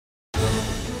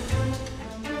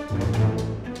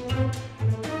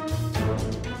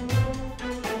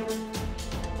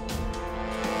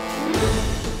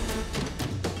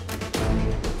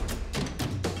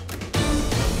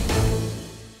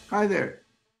Hi there.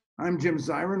 I'm Jim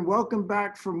Zirin. Welcome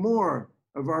back for more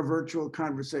of our virtual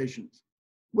conversations.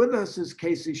 With us is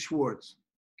Casey Schwartz.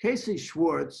 Casey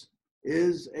Schwartz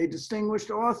is a distinguished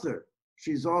author.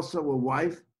 She's also a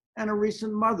wife and a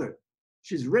recent mother.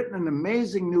 She's written an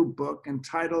amazing new book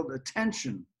entitled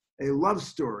Attention, a Love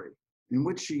Story, in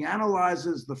which she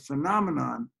analyzes the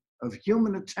phenomenon of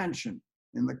human attention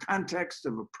in the context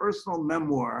of a personal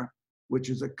memoir, which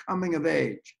is a coming of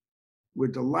age. We're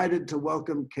delighted to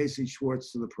welcome Casey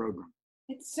Schwartz to the program.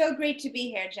 It's so great to be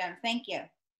here, Jim. Thank you.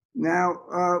 Now,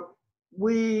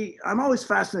 I'm always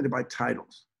fascinated by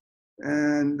titles.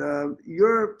 And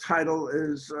your title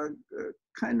is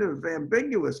kind of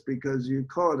ambiguous because you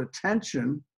call it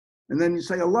Attention, and then you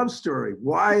say a love story.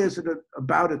 Why is it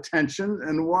about attention,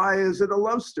 and why is it a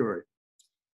love story?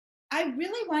 I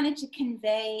really wanted to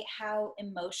convey how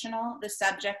emotional the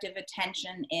subject of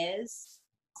attention is.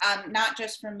 Not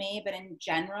just for me, but in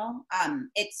general.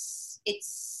 It's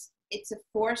a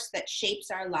force that shapes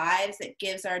our lives, that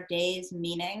gives our days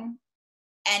meaning.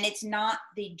 And it's not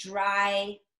the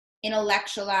dry,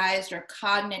 intellectualized or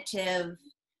cognitive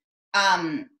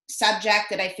subject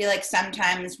that I feel like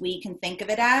sometimes we can think of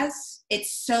it as.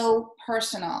 It's so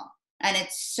personal and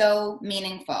it's so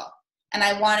meaningful. And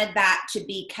I wanted that to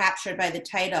be captured by the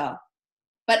title.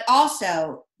 But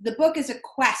also, the book is a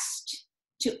quest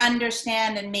to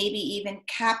understand and maybe even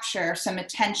capture some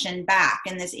attention back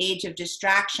in this age of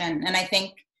distraction. And I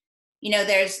think,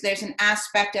 there's an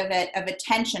aspect of it, of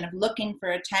attention, of looking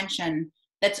for attention,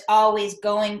 that's always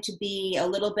going to be a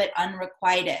little bit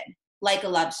unrequited, like a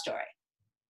love story.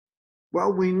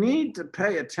 Well, we need to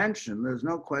pay attention. There's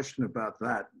no question about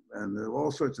that. And there are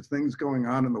all sorts of things going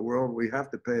on in the world we have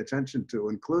to pay attention to,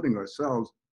 including ourselves.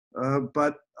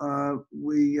 But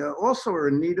we also are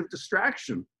in need of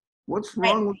distraction. What's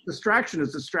wrong with distraction?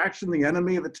 Is distraction the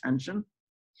enemy of attention?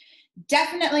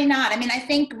 Definitely not. I mean, I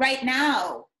think right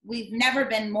now we've never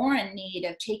been more in need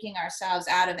of taking ourselves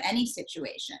out of any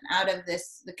situation, out of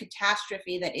the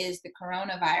catastrophe that is the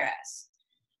coronavirus.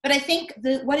 But I think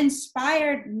what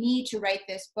inspired me to write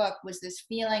this book was this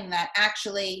feeling that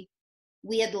actually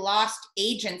we had lost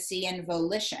agency and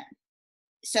volition.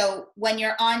 So when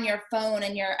you're on your phone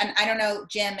and I don't know,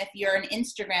 Jim, if you're an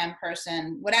Instagram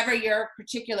person, whatever your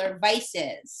particular vice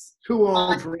is. Too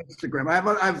old for Instagram.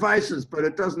 I have vices, but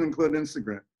it doesn't include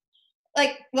Instagram.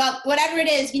 Well, whatever it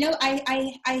is,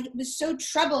 I was so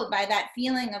troubled by that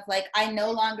feeling of like, I no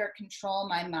longer control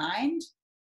my mind.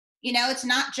 It's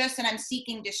not just that I'm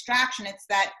seeking distraction, it's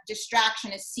that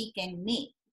distraction is seeking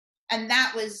me. And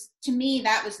that was, to me,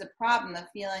 that was the problem, of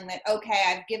feeling that, okay,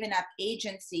 I've given up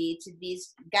agency to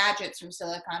these gadgets from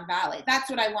Silicon Valley. That's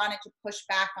what I wanted to push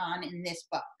back on in this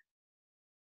book.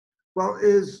 Well,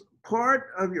 is part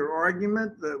of your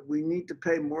argument that we need to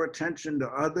pay more attention to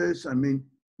others? I mean,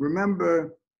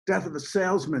 remember Death of a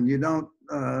Salesman. You don't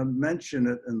mention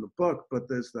it in the book, but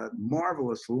there's that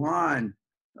marvelous line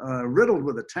riddled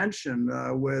with attention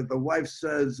where the wife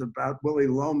says about Willy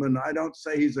Loman, I don't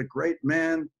say he's a great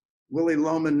man. Willy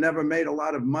Loman never made a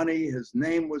lot of money. His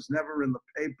name was never in the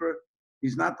paper.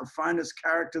 He's not the finest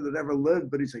character that ever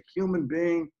lived, but he's a human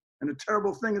being, and a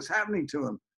terrible thing is happening to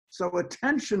him. So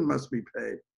attention must be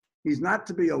paid. He's not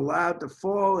to be allowed to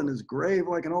fall in his grave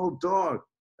like an old dog.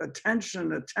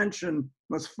 Attention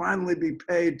must finally be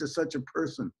paid to such a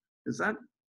person. Is that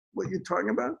what you're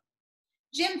talking about?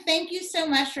 Jim, thank you so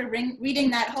much for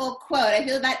reading that whole quote. I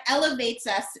feel that elevates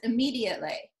us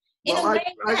immediately.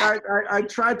 I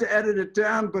tried to edit it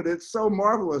down, but it's so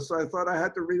marvelous. I thought I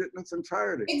had to read it in its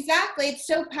entirety. Exactly. It's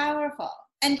so powerful.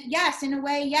 And yes, in a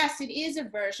way, yes, it is a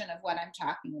version of what I'm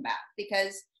talking about,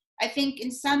 because I think in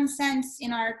some sense,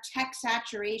 in our tech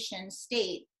saturation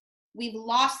state, we've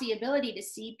lost the ability to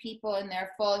see people in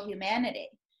their full humanity.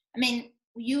 I mean,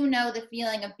 the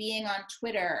feeling of being on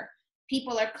Twitter.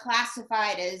 People are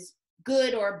classified as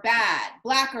good or bad,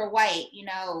 black or white,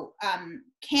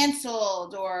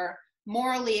 canceled or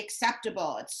morally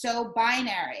acceptable. It's so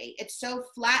binary, it's so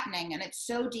flattening, and it's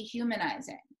so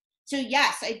dehumanizing. So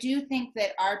yes, I do think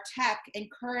that our tech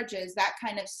encourages that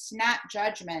kind of snap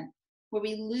judgment where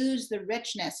we lose the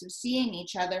richness of seeing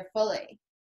each other fully.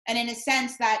 And in a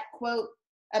sense, that quote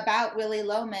about Willy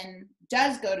Loman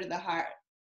does go to the heart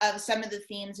of some of the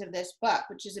themes of this book,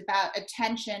 which is about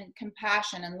attention,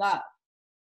 compassion, and love.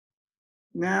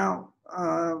 Now,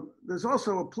 there's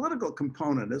also a political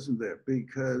component, isn't there?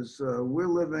 Because we're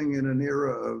living in an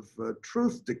era of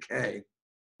truth decay,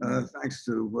 thanks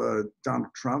to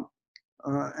Donald Trump.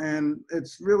 And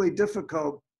it's really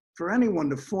difficult for anyone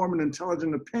to form an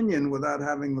intelligent opinion without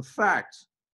having the facts.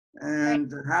 And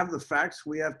to have the facts,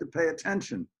 we have to pay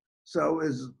attention. So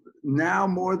is now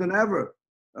more than ever,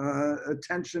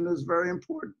 attention is very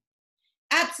important.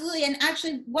 Absolutely. And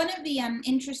actually, one of the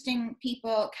interesting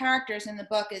characters in the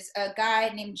book is a guy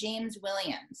named James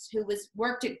Williams, who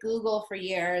worked at Google for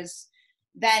years,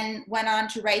 then went on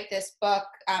to write this book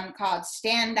called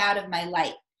Stand Out of My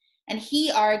Light. And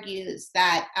he argues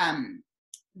that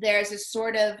there's a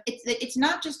sort of, it's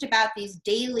not just about these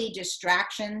daily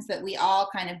distractions that we all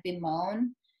kind of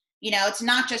bemoan. You know, it's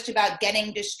not just about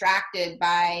getting distracted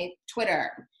by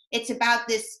Twitter. It's about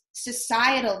this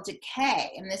societal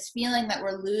decay and this feeling that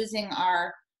we're losing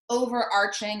our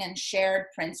overarching and shared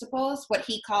principles, what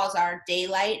he calls our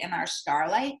daylight and our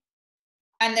starlight.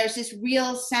 And there's this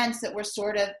real sense that we're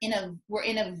sort of we're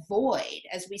in a void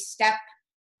as we step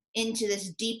into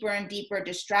this deeper and deeper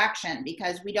distraction,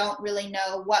 because we don't really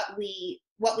know what we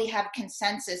have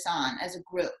consensus on as a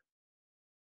group.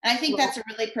 And I think that's a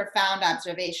really profound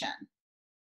observation.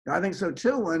 I think so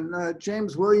too. And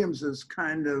James Williams is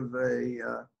kind of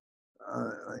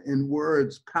in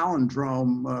words,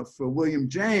 palindrome for William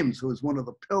James, who was one of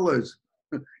the pillars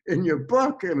in your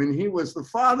book. I mean, he was the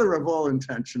father of all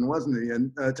intention, wasn't he?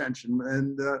 And attention.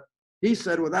 And he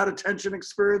said, without attention,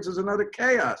 experience is another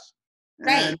chaos.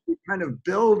 Right. And you kind of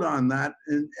build on that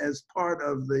as part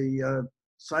of the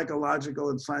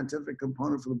psychological and scientific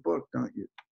component for the book, don't you?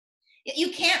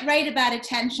 You can't write about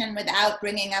attention without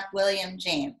bringing up William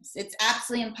James. It's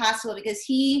absolutely impossible, because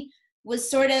he was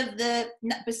sort of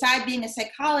beside being a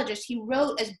psychologist, he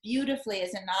wrote as beautifully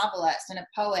as a novelist and a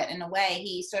poet in a way.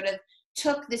 He sort of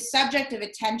took the subject of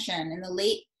attention in the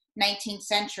late 19th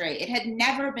century. It had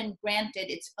never been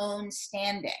granted its own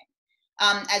standing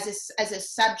as a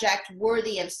subject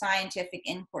worthy of scientific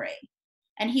inquiry.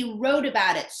 And he wrote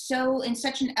about it in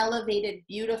such an elevated,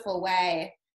 beautiful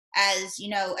way, as, you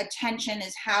know, attention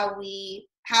is how we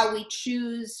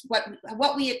choose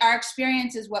our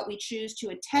experience is what we choose to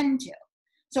attend to.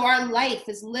 So our life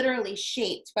is literally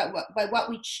shaped by what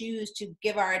we choose to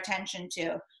give our attention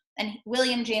to. And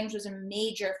William James was a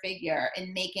major figure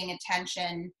in making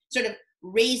attention, sort of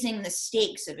raising the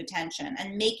stakes of attention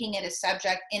and making it a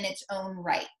subject in its own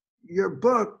right. Your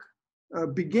book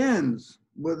begins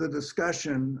with a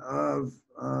discussion of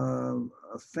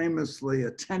a famously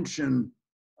attention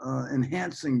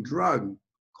enhancing drug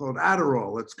called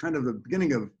Adderall. It's kind of the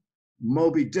beginning of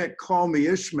Moby Dick, Call Me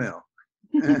Ishmael.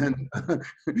 And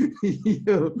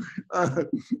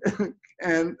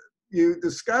and you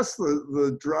discuss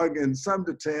the drug in some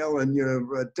detail and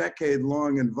your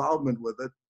decade-long involvement with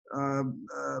it.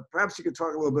 Perhaps you could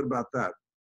talk a little bit about that.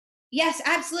 Yes,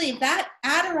 absolutely. That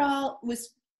Adderall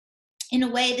was, in a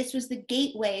way, this was the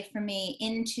gateway for me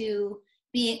into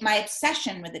being my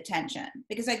obsession with attention,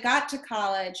 because I got to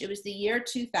college, it was the year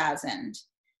 2000.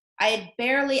 I had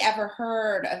barely ever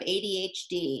heard of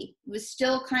ADHD. It was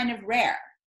still kind of rare.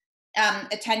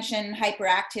 Attention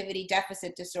hyperactivity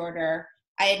deficit disorder.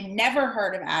 I had never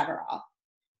heard of Adderall.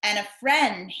 And a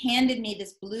friend handed me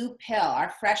this blue pill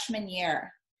our freshman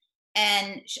year.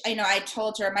 And, you know, I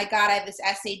told her, my God, I have this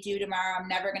essay due tomorrow. I'm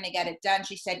never going to get it done.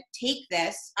 She said, take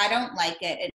this. I don't like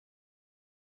it. It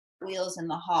wheels in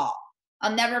the hall.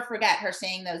 I'll never forget her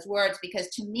saying those words, because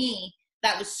to me,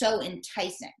 that was so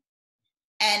enticing.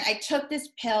 And I took this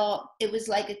pill. It was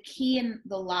like a key in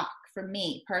the lock for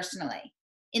me personally,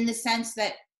 in the sense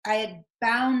that I had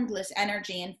boundless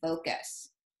energy and focus.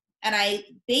 And I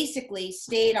basically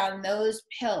stayed on those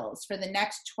pills for the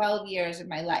next 12 years of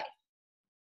my life,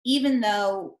 even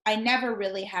though I never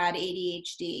really had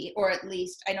ADHD, or at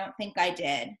least I don't think I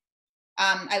did.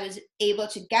 I was able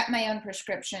to get my own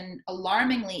prescription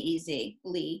alarmingly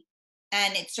easily,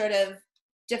 and it sort of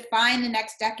defined the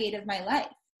next decade of my life,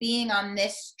 being on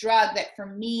this drug that for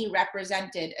me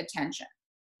represented attention.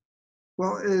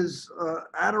 Well, is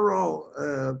Adderall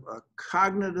a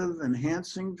cognitive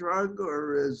enhancing drug,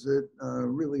 or is it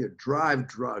really a drive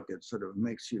drug? It sort of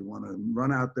makes you want to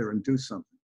run out there and do something.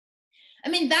 I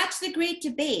mean, that's the great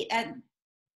debate. And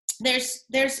there's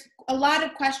a lot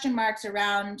of question marks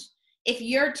around, if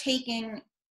you're taking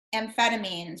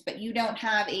amphetamines, but you don't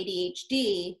have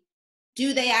ADHD,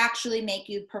 do they actually make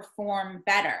you perform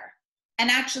better?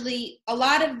 And actually, a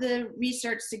lot of the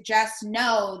research suggests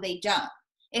no, they don't.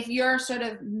 If you're sort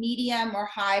of medium or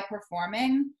high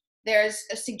performing, there's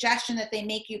a suggestion that they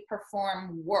make you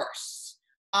perform worse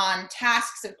on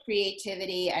tasks of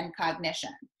creativity and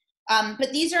cognition.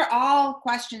 But these are all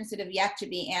questions that have yet to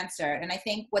be answered. And I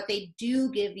think what they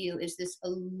do give you is this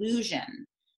illusion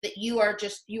that you are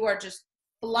just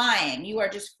flying, you are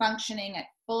just functioning at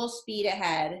full speed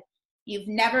ahead. You've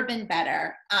never been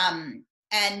better. And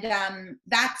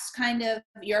that's kind of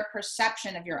your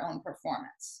perception of your own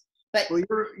performance. But well,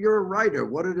 you're a writer.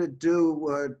 What did it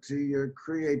do to your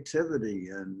creativity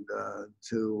and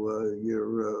to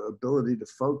your ability to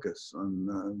focus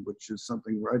on, which is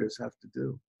something writers have to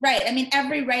do? right. I mean,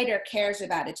 every writer cares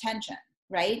about attention,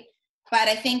 right? But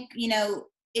I think,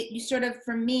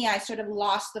 for me, I sort of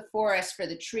lost the forest for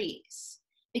the trees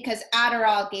because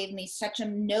Adderall gave me such a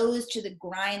nose to the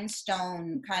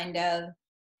grindstone kind of,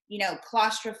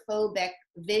 claustrophobic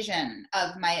vision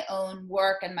of my own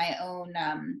work and my own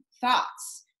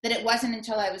thoughts that it wasn't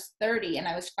until I was 30 and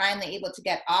I was finally able to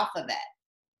get off of it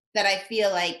that I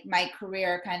feel like my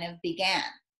career kind of began,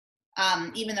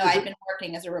 even though I'd been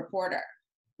working as a reporter.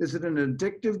 Is it an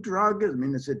addictive drug? I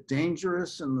mean, is it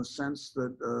dangerous in the sense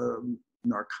that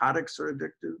narcotics are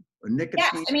addictive or nicotine?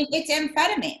 Yes, I mean, it's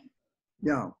amphetamine.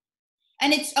 Yeah.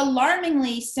 And it's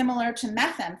alarmingly similar to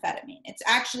methamphetamine. It's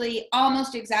actually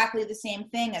almost exactly the same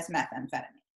thing as methamphetamine.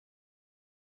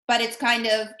 But it's kind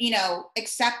of,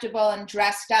 acceptable and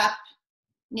dressed up,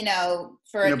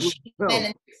 for achievement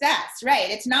and success, right?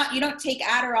 It's not, you don't take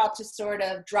Adderall to sort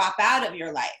of drop out of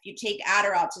your life. You take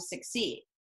Adderall to succeed.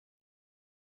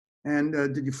 And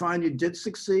did you find you did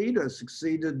succeed or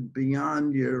succeeded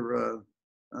beyond your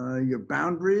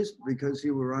boundaries because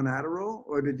you were on Adderall,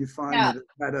 or did you find that it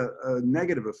had a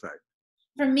negative effect?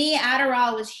 For me,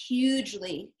 Adderall was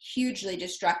hugely, hugely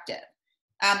destructive.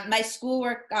 My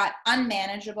schoolwork got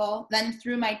unmanageable. Then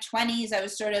through my 20s, I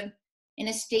was sort of in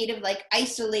a state of like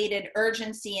isolated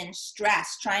urgency and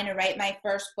stress trying to write my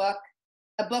first book,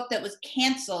 a book that was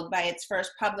canceled by its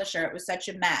first publisher. It was such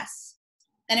a mess.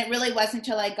 And it really wasn't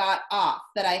until I got off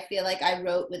that I feel like I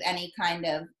wrote with any kind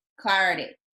of clarity.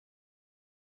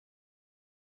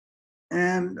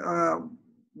 And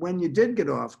when you did get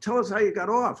off, tell us how you got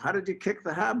off. How did you kick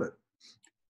the habit?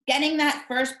 Getting that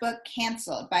first book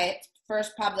canceled by its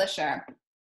first publisher,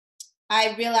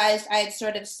 I realized I had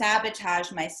sort of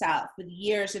sabotaged myself with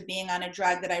years of being on a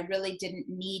drug that I really didn't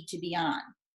need to be on.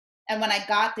 And when I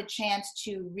got the chance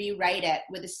to rewrite it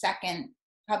with a second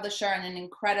publisher and an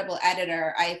incredible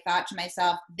editor, I thought to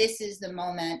myself, this is the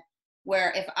moment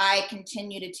where if I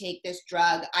continue to take this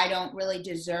drug, I don't really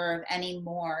deserve any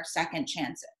more second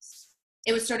chances.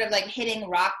 It was sort of like hitting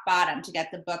rock bottom to get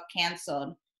the book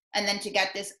canceled and then to get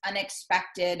this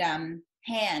unexpected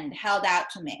hand held out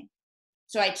to me.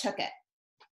 So I took it.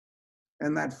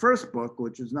 And that first book,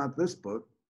 which is not this book,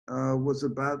 was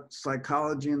about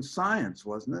psychology and science,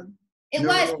 wasn't it? It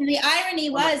was, and the irony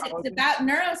was it's about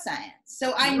neuroscience.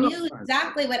 So I knew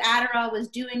exactly what Adderall was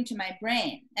doing to my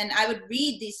brain. And I would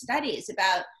read these studies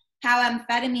about how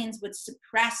amphetamines would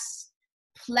suppress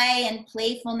play and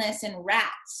playfulness in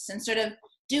rats and sort of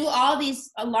do all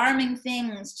these alarming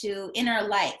things to inner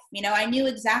life. I knew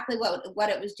exactly what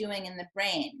it was doing in the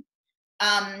brain.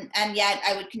 And yet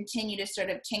I would continue to sort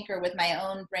of tinker with my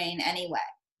own brain anyway.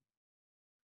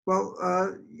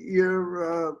 Well,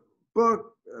 your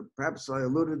book, perhaps I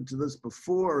alluded to this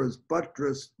before, is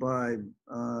buttressed by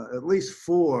at least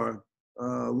 4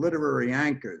 literary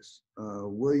anchors: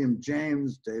 William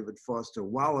James, David Foster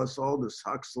Wallace, Aldous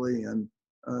Huxley, and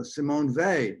Simone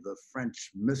Weil, the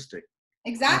French mystic.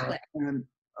 Exactly. And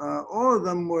all of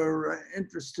them were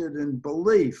interested in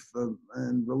belief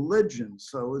and religion.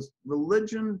 So is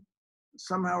religion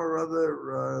somehow or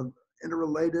other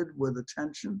interrelated with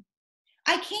attention?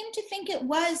 I came to think it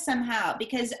was somehow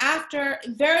because after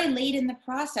very late in the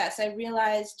process, I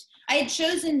realized I had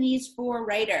chosen these 4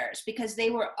 writers because they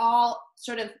were all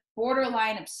sort of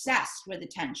borderline obsessed with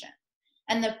attention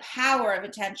and the power of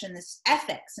attention, the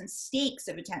ethics and stakes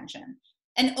of attention.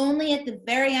 And only at the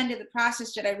very end of the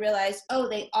process did I realize, oh,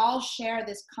 they all share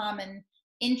this common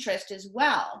interest as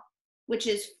well, which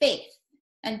is faith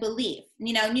and belief.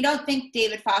 And you don't think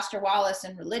David Foster Wallace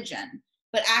in religion,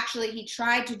 but actually he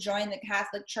tried to join the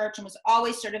Catholic Church and was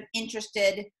always sort of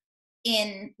interested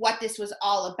in what this was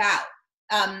all about.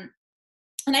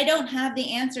 And I don't have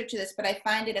the answer to this, but I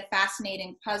find it a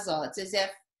fascinating puzzle. It's as if,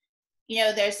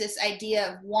 there's this idea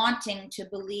of wanting to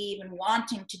believe and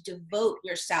wanting to devote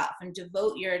yourself and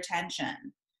devote your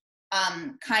attention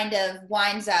kind of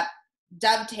winds up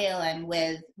dovetailing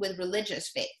with religious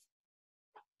faith.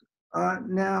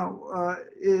 Now,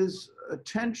 is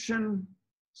attention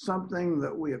something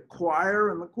that we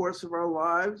acquire in the course of our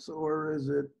lives, or is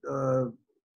it, or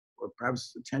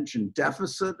perhaps attention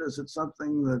deficit? Is it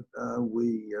something that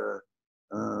we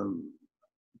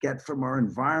get from our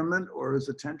environment, or is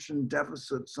attention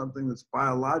deficit something that's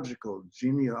biological,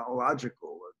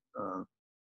 genealogical,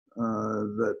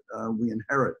 that we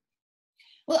inherit?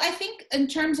 Well, I think in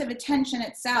terms of attention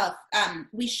itself,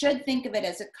 we should think of it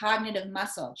as a cognitive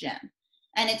muscle, Jim.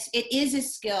 And it is a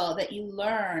skill that you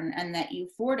learn and that you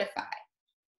fortify.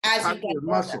 as you get cognitive older.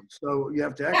 muscle, so you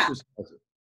have to Yeah. exercise it.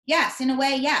 Yes, in a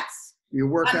way, yes. You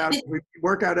work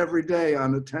out every day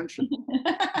on attention.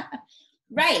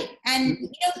 Right. And,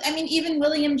 I mean, even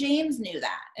William James knew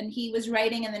that, and he was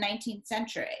writing in the 19th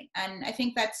century. And I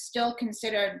think that's still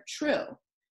considered true.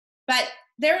 But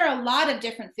there are a lot of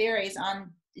different theories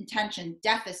on attention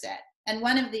deficit. And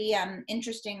one of the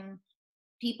interesting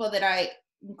people that I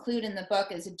include in the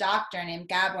book is a doctor named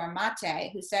Gabor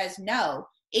Mate, who says, no,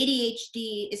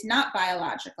 ADHD is not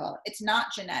biological. It's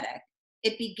not genetic.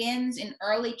 It begins in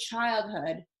early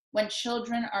childhood when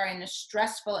children are in a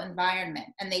stressful environment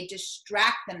and they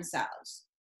distract themselves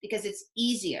because it's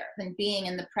easier than being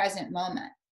in the present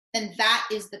moment. And that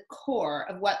is the core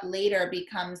of what later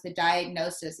becomes the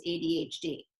diagnosis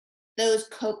ADHD, those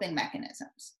coping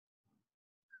mechanisms.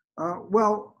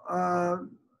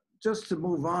 Just to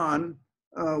move on,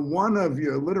 one of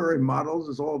your literary models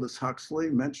is Aldous Huxley.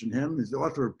 Mention him. He's the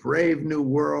author of Brave New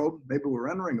World. Maybe we're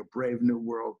entering a brave new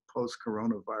world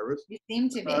post-coronavirus. You seem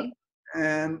to be.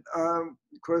 And of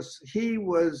course, he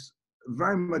was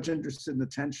very much interested in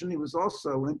attention. He was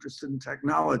also interested in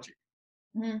technology.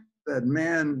 Mm-hmm. That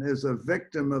man is a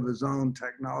victim of his own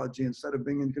technology instead of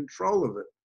being in control of it.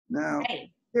 Now, right.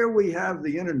 Here we have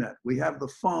the internet. We have the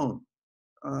phone.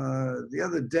 The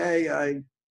other day,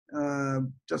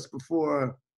 just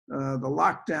before the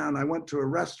lockdown, I went to a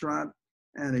restaurant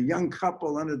and a young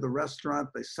couple entered the restaurant.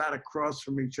 They sat across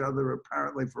from each other,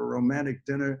 apparently for a romantic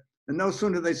dinner. And no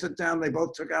sooner they sit down, they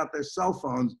both took out their cell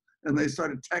phones and they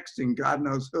started texting God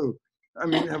knows who. I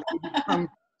mean, have we become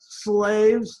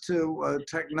slaves to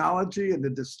technology and the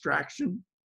distraction?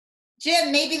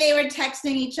 Jim, maybe they were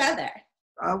texting each other.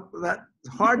 That's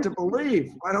hard to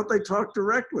believe. Why don't they talk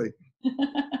directly?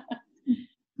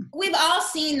 We've all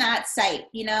seen that site,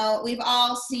 we've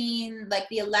all seen like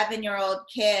the 11-year-old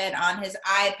kid on his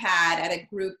iPad at a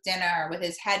group dinner with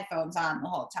his headphones on the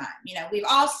whole time. We've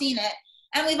all seen it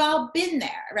and we've all been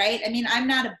there, right? I mean, I'm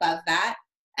not above that.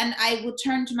 And I will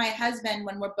turn to my husband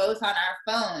when we're both on our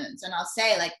phones and I'll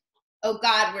say like, oh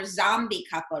God, we're zombie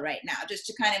couple right now, just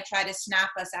to kind of try to snap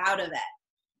us out of it.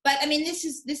 But I mean, this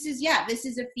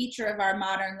is a feature of our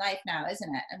modern life now,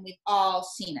 isn't it? And we've all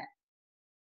seen it.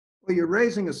 Well, you're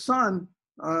raising a son.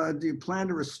 Do you plan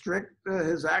to restrict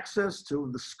his access to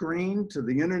the screen, to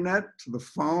the internet, to the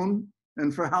phone,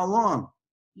 and for how long?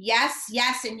 Yes,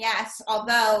 and yes.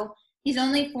 Although he's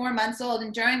only 4 months old,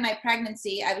 and during my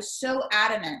pregnancy, I was so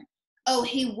adamant. Oh,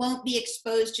 he won't be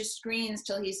exposed to screens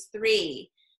till he's 3.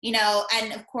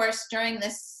 And of course, during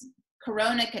this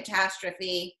corona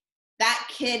catastrophe, that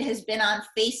kid has been on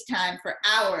FaceTime for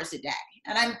hours a day,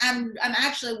 and I'm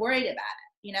actually worried about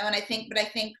it. And I think,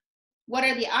 what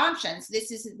are the options?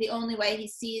 This is the only way he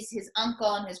sees his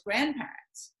uncle and his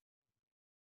grandparents.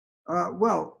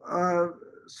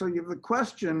 So you have the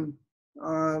question.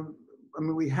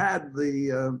 We had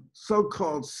the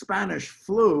so-called Spanish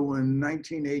flu in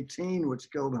 1918,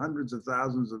 which killed hundreds of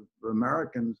thousands of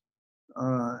Americans.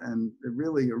 And it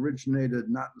really originated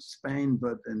not in Spain,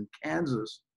 but in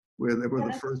Kansas, where there were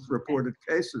the first reported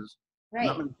cases. Right.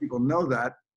 Not many people know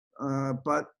that.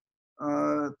 But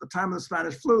at the time of the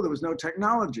Spanish flu, there was no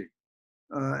technology.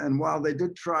 And while they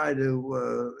did try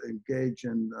to engage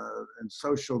in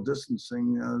social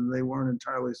distancing, they weren't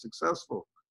entirely successful.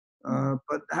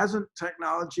 But hasn't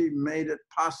technology made it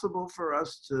possible for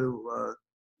us to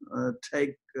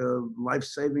take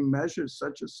life-saving measures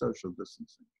such as social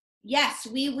distancing? Yes,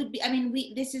 we would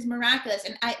be. This is miraculous.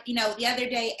 And the other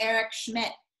day, Eric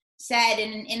Schmidt said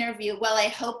in an interview, well, I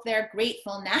hope they're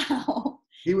grateful now.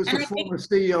 He was the former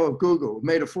CEO of Google,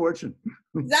 made a fortune.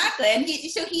 Exactly. And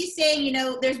he's saying,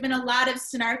 there's been a lot of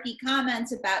snarky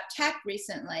comments about tech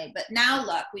recently, but now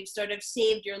look, we've sort of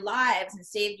saved your lives and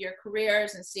saved your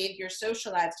careers and saved your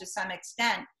social lives to some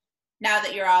extent now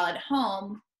that you're all at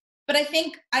home. But I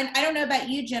think, I don't know about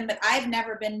you, Jim, but I've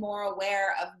never been more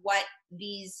aware of what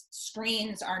these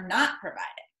screens are not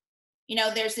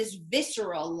providing. There's this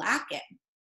visceral lacking.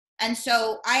 And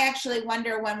so I actually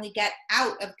wonder when we get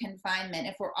out of confinement,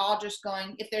 if we're all just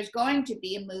if there's going to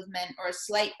be a movement or a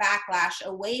slight backlash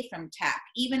away from tech,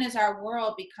 even as our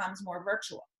world becomes more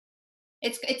virtual.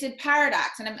 It's a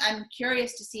paradox, and I'm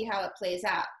curious to see how it plays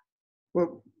out.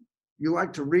 Well, you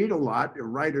like to read a lot. Your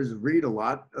writers read a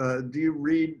lot. Do you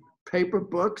read paper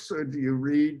books or do you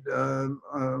read,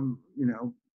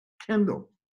 Kindle?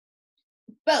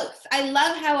 Both. I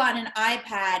love how on an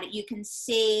iPad you can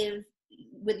save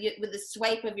with the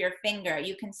swipe of your finger.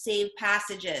 You can save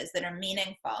passages that are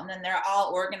meaningful, and then they're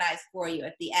all organized for you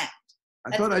at the end.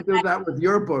 I thought I'd do that with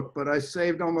your book, but I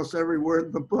saved almost every word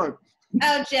in the book.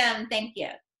 Oh, Jim, thank you.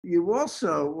 you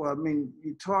also, I mean,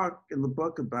 you talk in the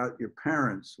book about your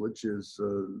parents, which is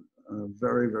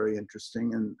very, very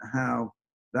interesting, and how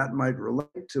that might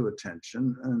relate to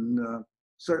attention. And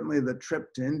certainly the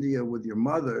trip to India with your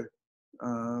mother,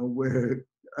 where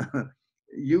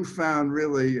you found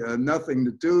really nothing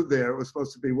to do there. It was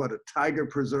supposed to be, what, a tiger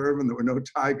preserve, and there were no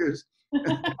tigers.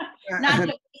 Not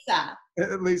the visa.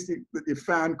 At least you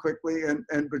found quickly,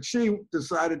 but she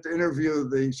decided to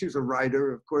interview she's a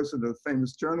writer, of course, and a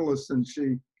famous journalist, and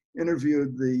she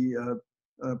interviewed the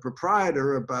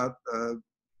proprietor about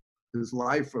his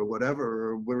life or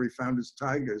whatever, or where he found his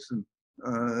tigers,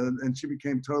 and she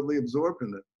became totally absorbed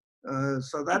in it.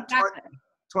 So that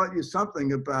taught you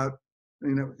something about,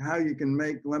 how you can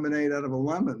make lemonade out of a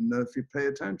lemon if you pay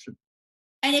attention.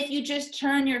 And if you just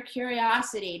turn your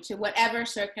curiosity to whatever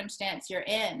circumstance you're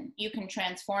in, you can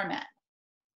transform it.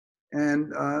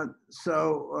 And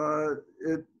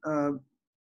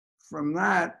from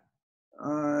that,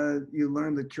 you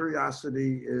learn that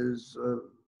curiosity is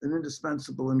an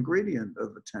indispensable ingredient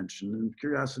of attention, and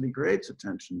curiosity creates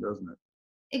attention, doesn't it?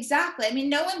 Exactly. I mean,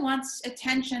 no one wants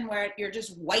attention where you're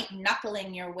just white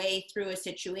knuckling your way through a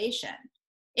situation.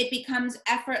 It becomes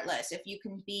effortless if you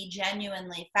can be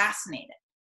genuinely fascinated.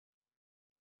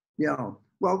 Yeah.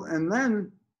 Well, and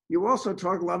then you also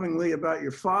talk lovingly about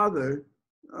your father,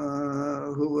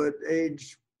 who at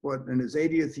age, in his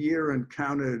 80th year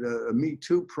encountered a Me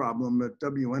Too problem at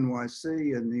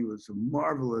WNYC, and he was a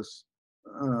marvelous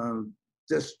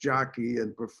disc jockey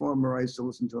and performer. I used to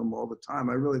listen to him all the time.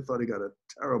 I really thought he got a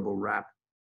terrible rap.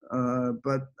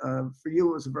 But for you,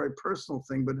 it was a very personal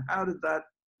thing. But how did that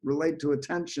relate to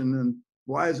attention, and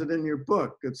why is it in your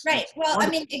book? Right. Well, I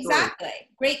mean, exactly.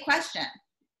 Great question.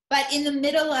 But in the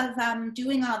middle of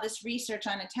doing all this research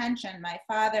on attention, my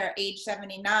father, age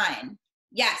 79,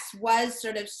 yes, was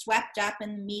sort of swept up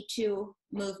in the Me Too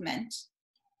movement.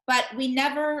 But we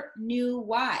never knew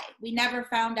why. We never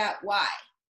found out why.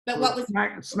 But what was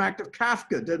smacked of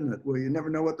Kafka, didn't it? Where you never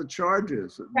know what the charge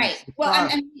is. Right. Well,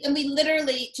 and we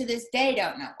literally to this day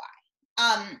don't know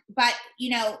why. But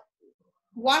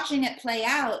watching it play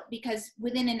out, because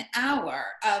within an hour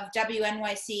of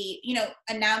WNYC,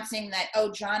 announcing that,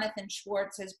 Jonathan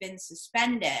Schwartz has been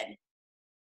suspended,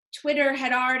 Twitter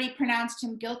had already pronounced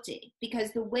him guilty,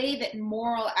 because the way that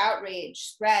moral outrage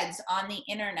spreads on the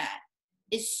internet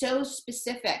is so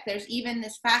specific. There's even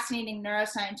this fascinating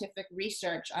neuroscientific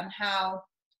research on how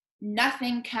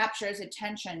nothing captures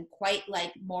attention quite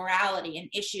like morality and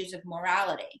issues of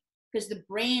morality, because the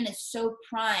brain is so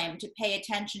primed to pay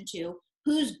attention to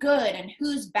who's good and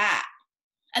who's bad.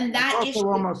 And that it's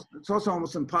also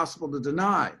almost impossible to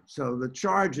deny. So the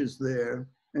charge is there,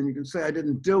 and you can say, I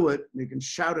didn't do it. You can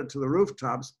shout it to the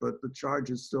rooftops, but the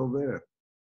charge is still there.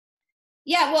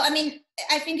 Yeah, well, I mean,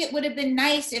 I think it would have been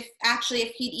nice if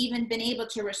he'd even been able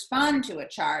to respond to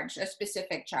a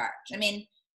specific charge. I mean,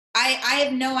 I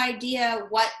have no idea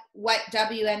what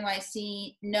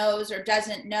WNYC knows or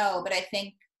doesn't know, but I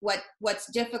think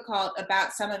what's difficult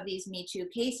about some of these Me Too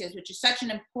cases, which is such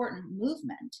an important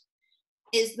movement,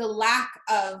 is the lack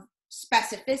of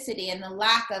specificity and the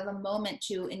lack of a moment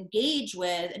to engage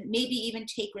with and maybe even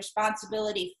take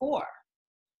responsibility for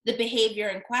the behavior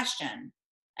in question.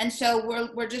 And so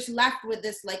we're just left with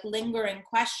this like lingering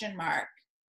question mark,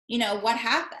 what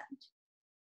happened?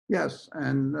 Yes,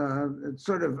 and it's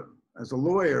sort of, as a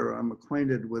lawyer, I'm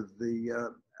acquainted with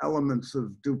the elements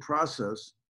of due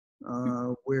process,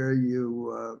 where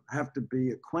you have to be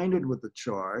acquainted with the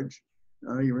charge.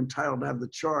 You're entitled to have the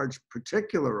charge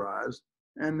particularized,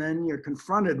 and then you're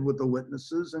confronted with the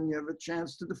witnesses, and you have a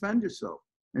chance to defend yourself.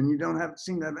 And you don't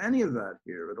seem to have any of that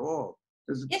here at all.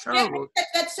 There's a terrible.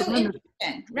 That's so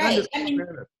interesting, right? I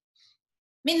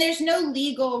mean, there's no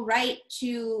legal right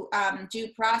to due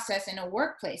process in a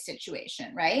workplace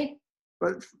situation, right?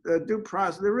 But due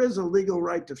process, there is a legal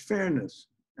right to fairness,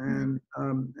 and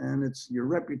it's your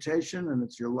reputation and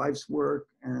it's your life's work,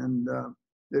 and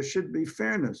there should be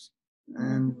fairness.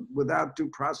 And without due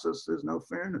process, there's no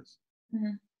fairness.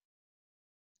 Mm-hmm.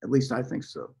 At least I think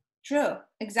so. True,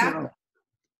 exactly.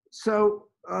 So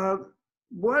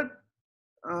what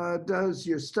does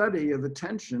your study of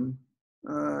attention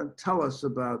tell us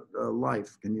about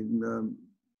life? Can you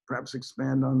perhaps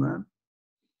expand on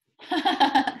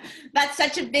that? That's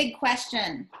such a big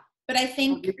question, but I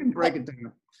think you can break it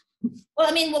down. Well,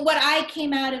 I mean, what I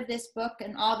came out of this book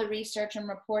and all the research and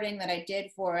reporting that I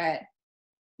did for it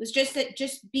was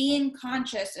just being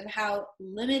conscious of how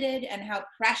limited and how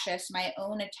precious my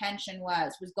own attention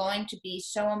was going to be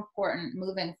so important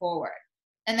moving forward.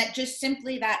 And that just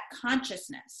simply that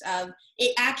consciousness of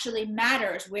it actually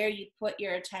matters where you put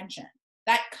your attention.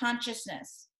 That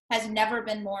consciousness has never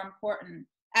been more important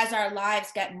as our lives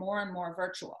get more and more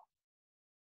virtual.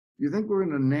 Do you think we're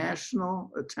in a national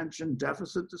attention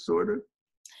deficit disorder?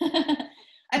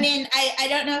 I mean, I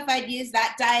don't know if I'd use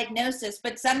that diagnosis,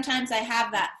 but sometimes I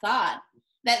have that thought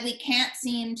that we can't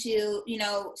seem to,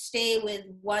 stay with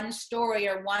one story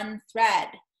or one thread.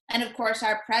 And of course,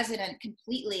 our president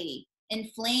completely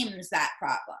inflames that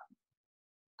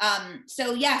problem.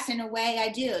 So yes, in a way I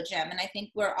do, Jim, and I think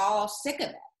we're all sick of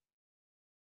it.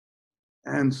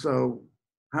 And so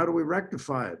how do we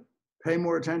rectify it? Pay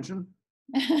more attention?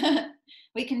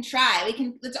 We can try.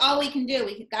 That's all we can do.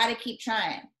 We got to keep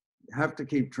trying. Have to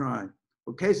keep trying.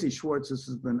 Well, Casey Schwartz, this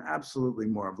has been absolutely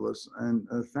marvelous. And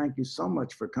thank you so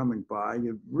much for coming by.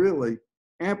 You've really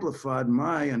amplified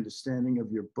my understanding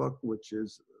of your book, which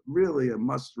is really a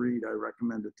must read. I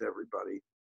recommend it to everybody.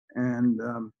 And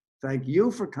thank you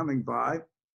for coming by.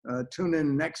 Tune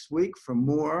in next week for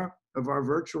more of our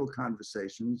virtual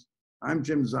conversations. I'm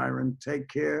Jim Zirin. Take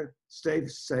care, stay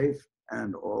safe,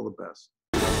 and all the best.